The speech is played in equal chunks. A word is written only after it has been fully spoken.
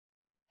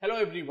Hello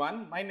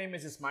everyone, my name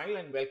is Ismail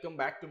and welcome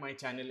back to my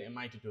channel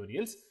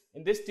MiTutorials.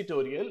 In this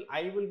tutorial,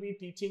 I will be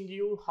teaching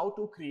you how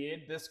to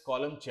create this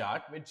column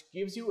chart which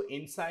gives you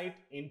insight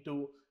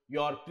into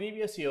your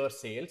previous year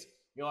sales,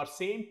 your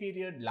same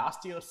period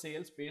last year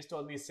sales based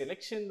on the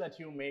selection that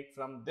you make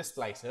from this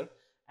slicer,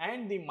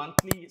 and the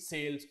monthly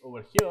sales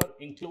over here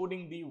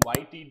including the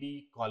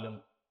YTD column.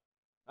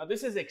 Now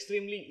this is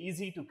extremely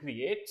easy to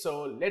create,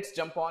 so let's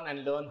jump on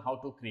and learn how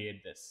to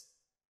create this.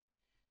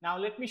 Now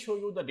let me show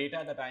you the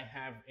data that I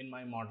have in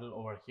my model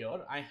over here.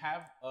 I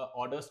have a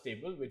orders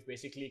table which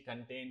basically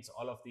contains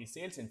all of the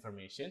sales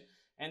information,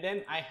 and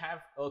then I have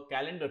a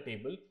calendar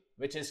table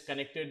which is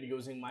connected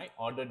using my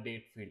order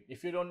date field.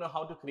 If you don't know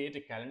how to create a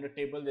calendar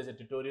table, there's a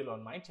tutorial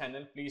on my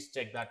channel. Please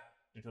check that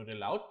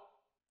tutorial out.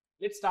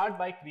 Let's start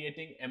by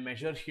creating a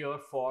measure here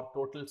for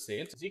total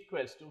sales is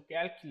equals to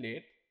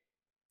calculate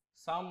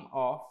sum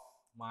of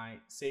my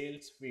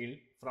sales field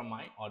from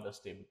my orders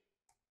table.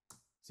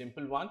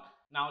 Simple one.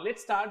 Now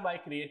let's start by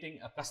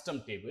creating a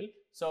custom table.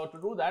 So to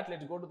do that,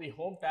 let's go to the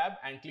home tab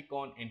and click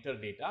on enter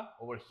data.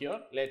 Over here,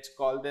 let's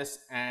call this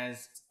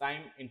as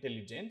time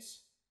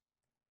intelligence,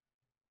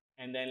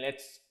 and then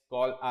let's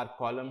call our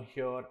column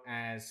here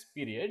as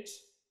periods,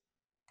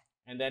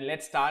 and then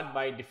let's start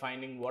by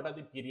defining what are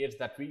the periods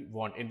that we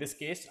want. In this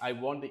case, I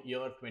want the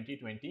year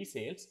 2020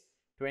 sales,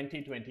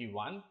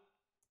 2021,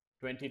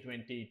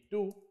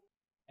 2022,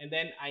 and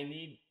then I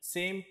need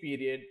same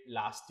period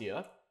last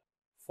year,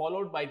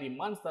 followed by the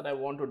months that I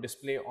want to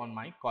display on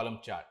my column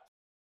chart.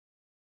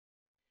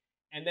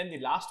 And then the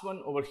last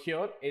one over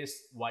here is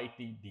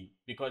YTD,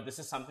 because this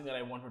is something that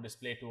I want to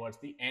display towards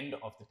the end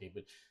of the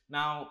table.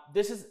 Now,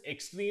 this is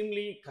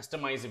extremely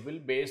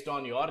customizable based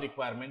on your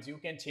requirements. You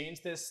can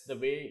change this the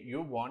way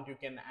you want. You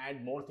can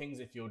add more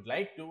things if you would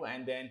like to,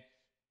 and then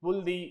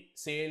pull the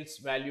sales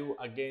value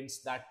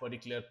against that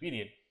particular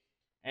period.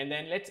 And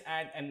then let's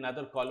add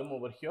another column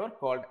over here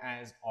called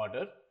as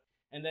order.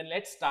 And then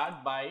let's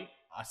start by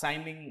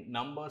assigning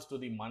numbers to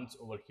the months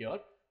over here.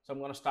 So I'm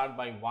going to start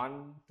by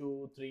 1,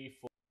 2, 3,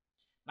 4.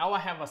 Now I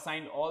have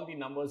assigned all the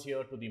numbers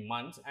here to the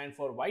months, and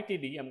for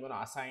YTD I'm going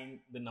to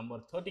assign the number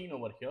 13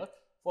 over here.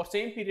 For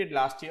same period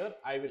last year,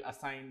 I will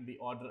assign the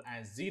order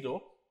as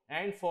 0,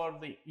 and for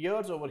the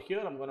years over here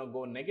I'm going to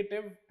go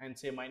negative and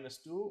say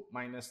 -2,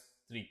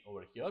 -3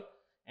 over here,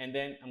 and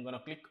then I'm going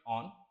to click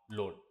on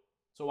load.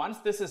 So once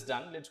this is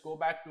done, let's go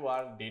back to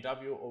our data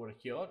view over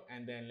here,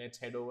 and then let's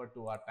head over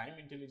to our time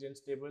intelligence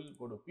table,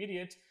 go to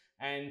periods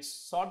and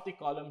sort the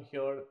column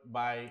here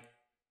by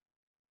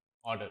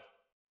order.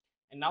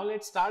 And now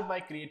let's start by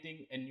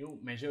creating a new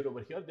measure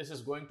over here. This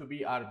is going to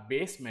be our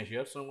base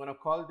measure. So I'm going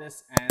to call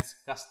this as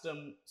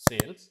custom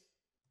sales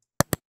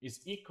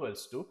is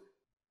equals to,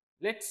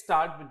 let's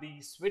start with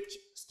the switch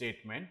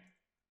statement,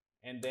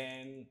 and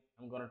then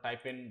I'm going to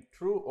type in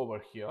true over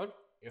here.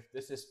 If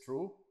this is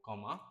true,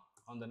 comma,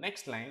 on the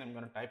next line, I'm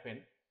going to type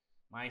in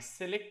my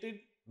selected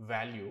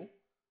value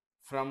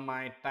from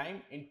my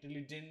time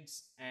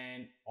intelligence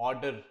and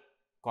order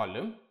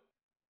column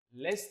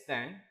less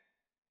than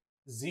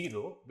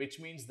 0, which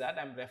means that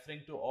I'm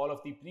referring to all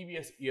of the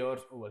previous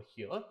years over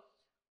here.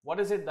 What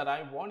is it that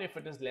I want? If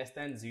it is less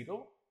than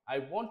 0, I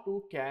want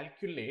to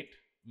calculate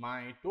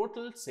my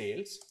total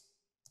sales,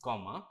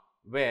 comma,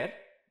 where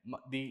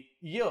the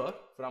year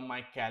from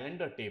my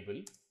calendar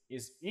table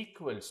is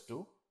equals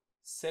to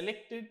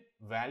selected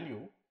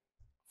value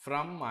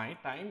from my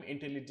time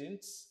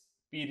intelligence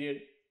period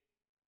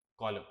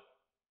column.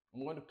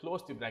 I'm going to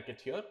close the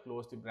bracket here,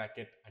 close the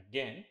bracket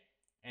again,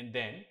 and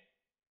then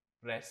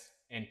press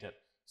enter.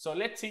 So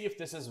let's see if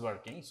this is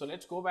working. So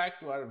let's go back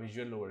to our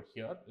visual over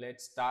here.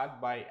 Let's start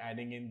by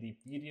adding in the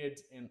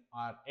periods in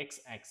our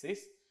x-axis,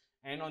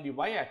 and on the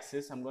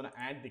y-axis I'm going to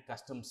add the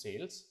custom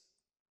sales.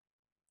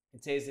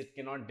 It says it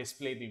cannot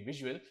display the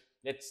visual.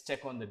 Let's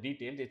check on the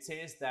details. It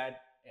says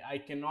that I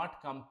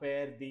cannot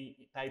compare the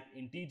type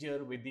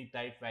integer with the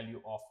type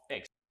value of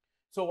text.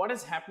 So what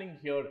is happening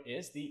here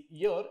is the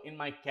year in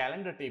my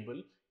calendar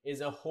table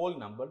is a whole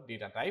number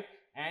data type,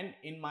 and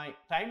in my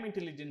time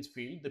intelligence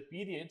field, the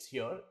periods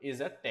here is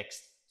a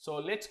text. So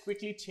let's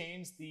quickly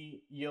change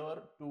the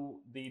year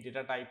to the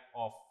data type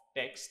of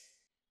text.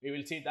 We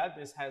will see that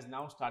this has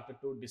now started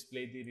to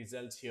display the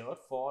results here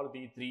for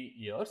the 3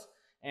 years.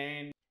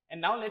 And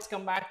now let's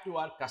come back to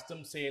our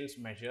custom sales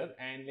measure,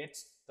 and let's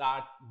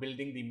start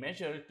building the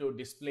measure to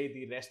display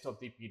the rest of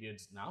the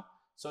periods now.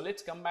 So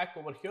let's come back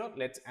over here.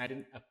 Let's add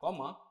in a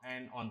comma,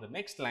 and on the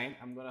next line,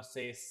 I'm going to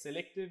say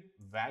selected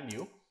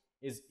value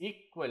is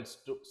equals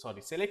to,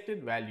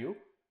 selected value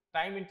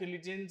time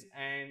intelligence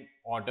and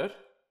order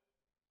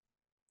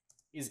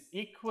is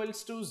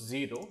equals to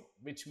 0,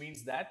 which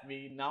means that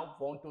we now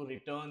want to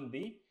return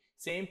the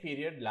same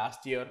period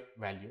last year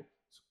value,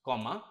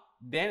 comma.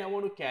 Then I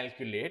want to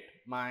calculate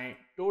my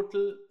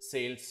total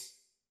sales,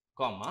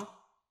 comma.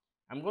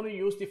 I'm going to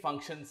use the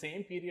function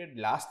same period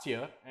last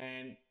year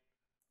and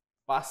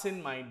pass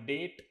in my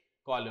date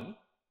column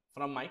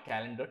from my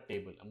calendar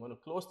table. I'm going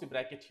to close the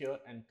bracket here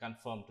and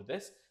confirm to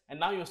this. And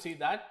now you see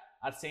that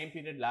our same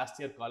period last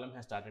year column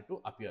has started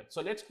to appear.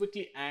 So let's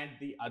quickly add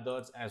the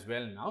others as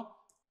well now.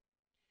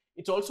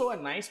 It's also a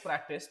nice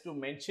practice to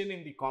mention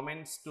in the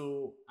comments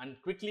to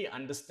quickly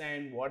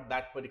understand what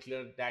that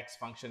particular DAX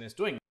function is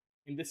doing.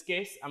 In this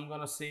case, I'm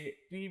going to say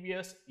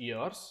previous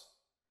years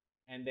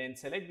and then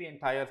select the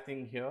entire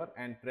thing here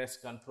and press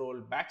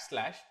Ctrl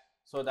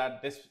 / so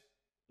that this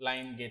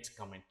line gets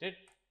commented.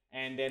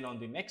 And then on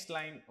the next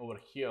line over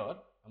here,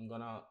 I'm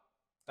going to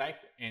type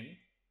in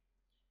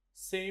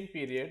same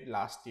period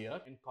last year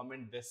and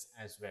comment this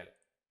as well.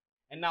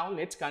 And now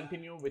let's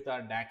continue with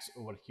our DAX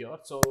over here.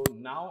 So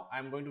now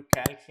I'm going to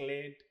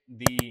calculate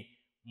the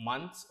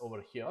months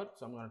over here.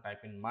 So I'm going to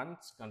type in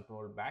months,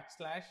 Ctrl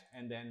 /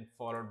 and then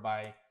followed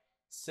by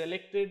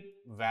selected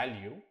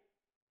value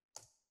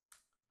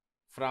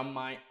from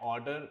my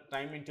order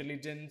time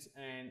intelligence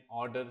and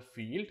order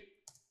field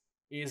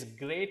is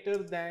greater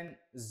than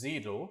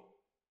 0,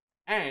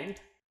 and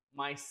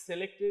my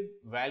selected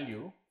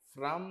value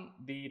from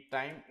the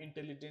time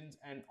intelligence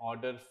and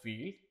order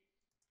field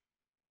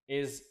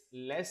is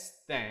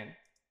less than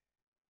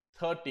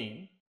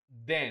 13,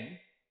 then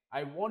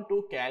I want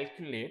to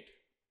calculate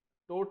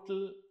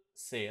total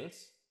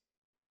sales,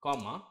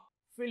 comma,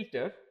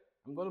 filter.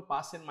 I'm going to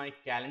pass in my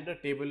calendar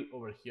table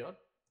over here,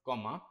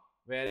 comma,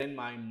 wherein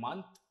my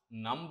month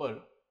number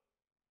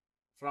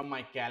from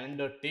my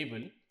calendar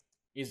table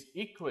is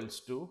equals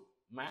to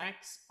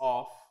max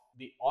of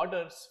the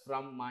orders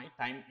from my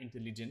time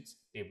intelligence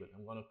table.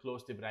 I'm going to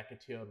close the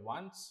bracket here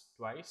once,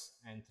 twice,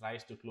 and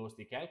thrice to close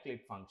the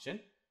calculate function.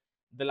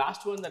 The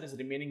last one that is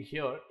remaining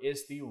here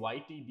is the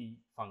YTD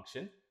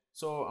function.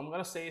 So I'm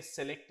going to say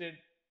selected,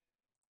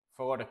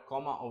 forgot a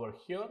comma over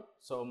here.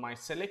 So my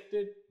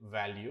selected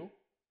value,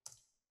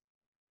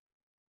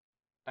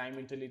 time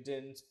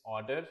intelligence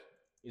order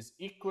is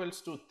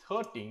equals to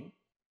 13.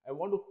 I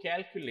want to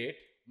calculate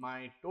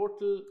my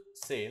total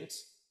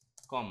sales,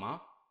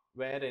 comma,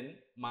 wherein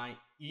my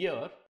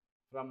year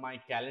from my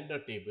calendar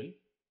table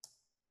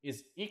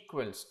is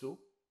equals to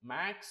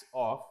max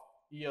of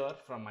year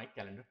from my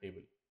calendar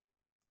table.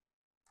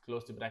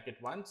 Close the bracket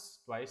once,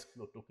 twice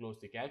to close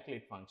the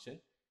calculate function.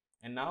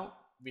 And now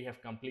we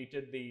have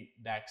completed the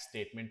DAX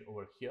statement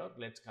over here.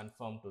 Let's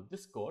confirm to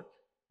this code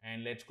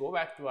and let's go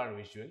back to our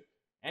visual,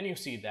 and you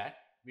see that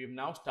we've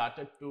now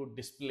started to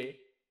display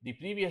the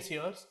previous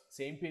years,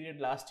 same period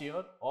last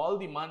year, all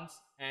the months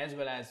as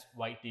well as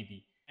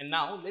YTD. And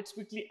now let's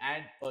quickly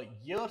add a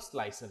year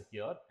slicer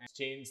here and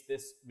change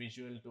this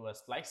visual to a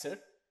slicer.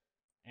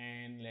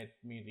 And let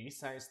me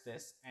resize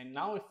this. And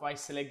now if I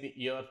select the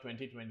year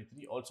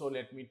 2023, also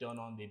let me turn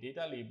on the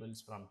data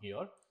labels from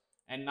here.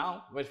 And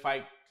now if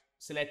I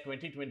select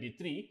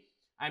 2023,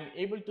 I'm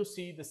able to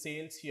see the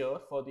sales here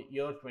for the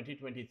year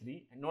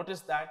 2023. And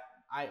notice that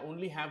I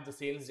only have the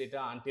sales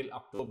data until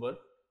October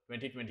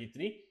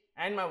 2023,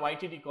 and my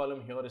YTD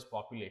column here is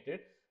populated.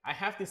 I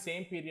have the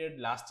same period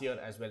last year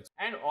as well,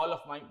 and all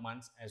of my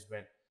months as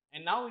well.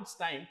 And now it's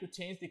time to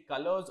change the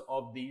colors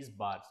of these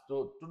bars.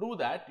 So to do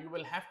that, you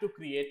will have to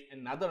create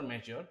another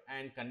measure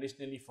and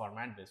conditionally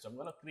format this. So I'm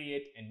going to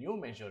create a new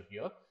measure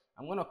here.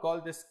 I'm going to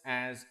call this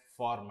as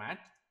format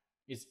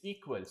is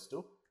equals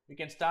to, we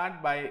can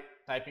start by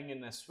typing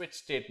in a switch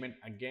statement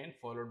again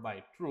followed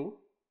by true,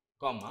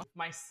 comma,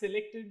 my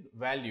selected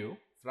value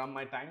from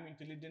my time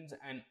intelligence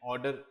and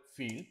order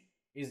field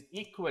is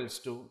equals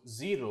to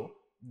 0,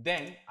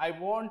 then I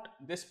want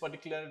this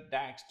particular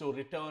DAX to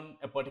return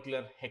a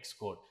particular hex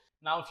code.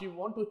 Now, if you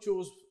want to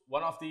choose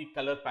one of the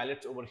color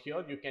palettes over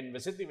here, you can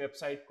visit the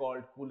website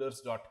called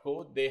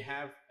coolers.co. They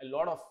have a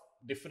lot of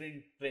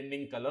different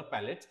trending color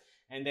palettes.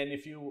 And then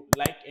if you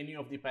like any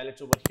of the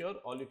palettes over here,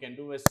 all you can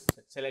do is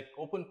select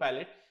open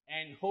palette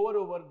and hover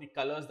over the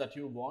colors that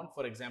you want.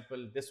 For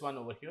example, this one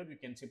over here, you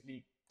can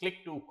simply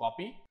click to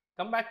copy,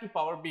 come back to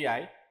Power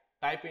BI,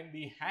 type in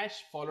the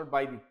hash followed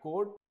by the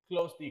code,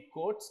 close the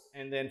quotes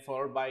and then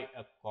followed by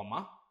a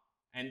comma,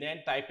 and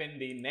then type in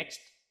the next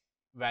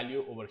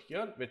value over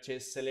here, which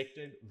is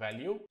selected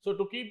value. So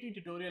to keep the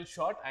tutorial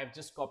short, I've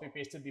just copy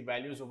pasted the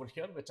values over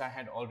here, which I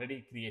had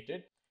already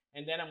created.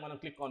 And then I'm going to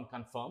click on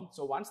confirm.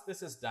 So once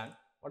this is done,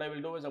 what I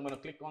will do is I'm going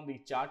to click on the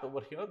chart over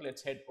here.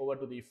 Let's head over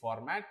to the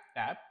format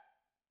tab.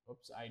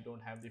 Oops, I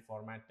don't have the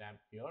format tab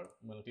here.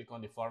 I'm going to click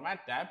on the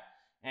format tab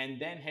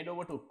and then head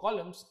over to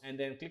columns and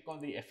then click on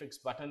the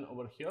FX button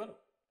over here.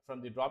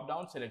 From the drop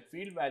down, select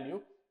field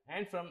value,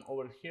 and from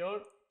over here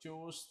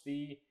choose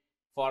the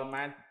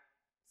format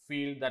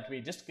field that we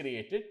just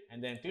created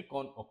and then click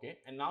on OK.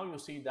 And now you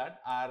see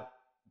that our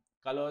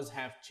colors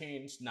have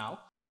changed now.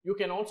 You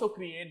can also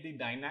create the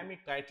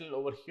dynamic title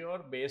over here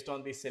based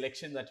on the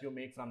selection that you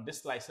make from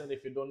this slicer.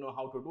 If you don't know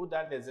how to do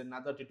that, there's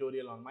another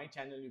tutorial on my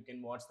channel. You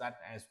can watch that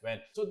as well.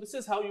 So this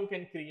is how you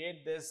can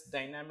create this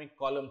dynamic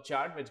column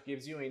chart, which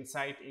gives you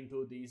insight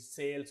into the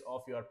sales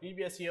of your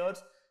previous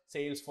years,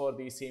 sales for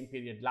the same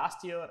period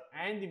last year,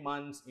 and the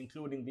months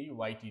including the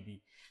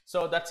YTD.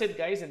 So that's it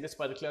guys in this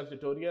particular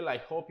tutorial. I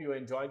hope you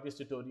enjoyed this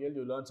tutorial.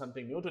 You learned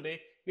something new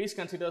today. Please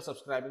consider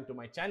subscribing to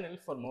my channel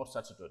for more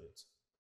such tutorials.